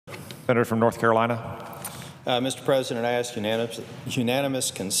Senator from North Carolina. Mr. President, I ask unanimous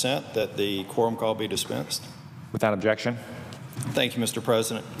consent that the quorum call be dispensed. Without objection. Thank you, Mr.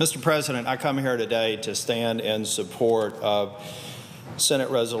 President. Mr. President, I come here today to stand in support of Senate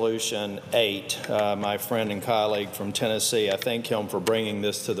Resolution 8. My friend and colleague from Tennessee, I thank him for bringing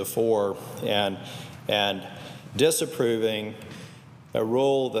this to the fore and disapproving a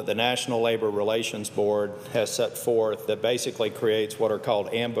rule that the National Labor Relations Board has set forth that basically creates what are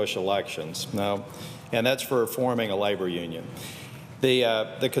called ambush elections. Now, and that's for forming a labor union.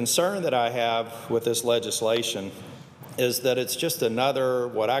 The concern that I have with this legislation is that it's just another,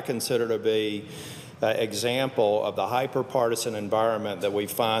 what I consider to be example of the hyper-partisan environment that we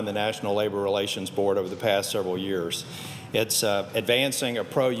find the National Labor Relations Board over the past several years. It's advancing a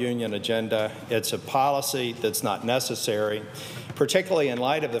pro-union agenda. It's a policy that's not necessary, particularly in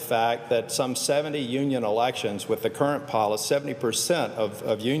light of the fact that some 70 union elections with the current policy, 70%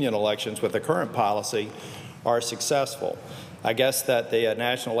 of union elections with the current policy are successful. I guess that the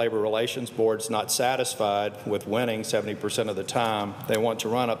National Labor Relations Board is not satisfied with winning 70% of the time. They want to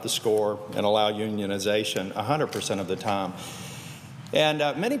run up the score and allow unionization 100% of the time. And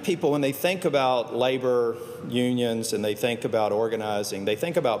many people, when they think about labor unions and they think about organizing, they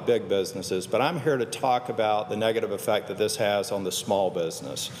think about big businesses. But I'm here to talk about the negative effect that this has on the small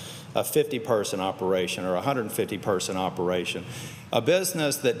business, a 50-person operation or a 150-person operation, a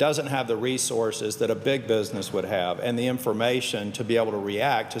business that doesn't have the resources that a big business would have and the information to be able to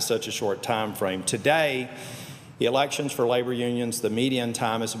react to such a short time frame. Today, the elections for labor unions, the median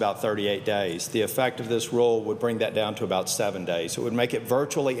time is about 38 days. The effect of this rule would bring that down to about 7 days. It would make it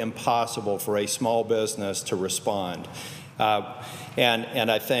virtually impossible for a small business to respond.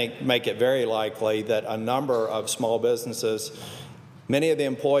 And I think make it very likely that a number of small businesses, many of the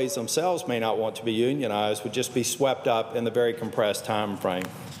employees themselves may not want to be unionized, would just be swept up in the very compressed time frame.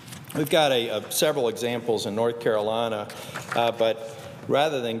 We've got several examples in North Carolina, but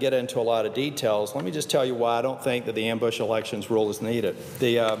rather than get into a lot of details, let me just tell you why I don't think that the ambush elections rule is needed.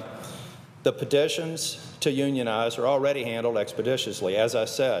 The petitions to unionize are already handled expeditiously. As I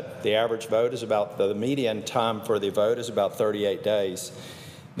said, the average vote is about, the median time for the vote is about 38 days.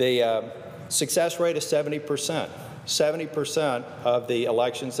 The success rate is 70%. 70% of the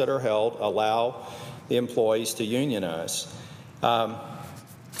elections that are held allow the employees to unionize.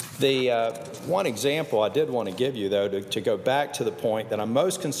 One example I did want to give you, though, to go back to the point that I'm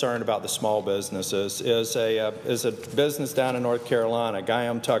most concerned about the small businesses is a business down in North Carolina,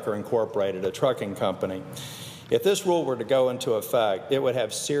 Guillaume Tucker Incorporated, a trucking company. If this rule were to go into effect, it would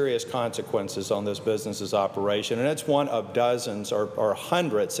have serious consequences on this business's operation, and it's one of dozens or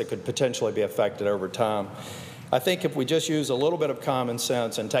hundreds that could potentially be affected over time. I think if we just use a little bit of common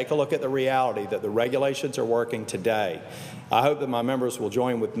sense and take a look at the reality that the regulations are working today, I hope that my members will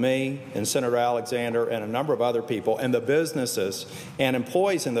join with me and Senator Alexander and a number of other people and the businesses and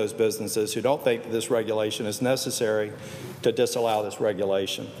employees in those businesses who don't think that this regulation is necessary to disallow this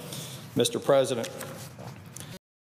regulation. Mr. President,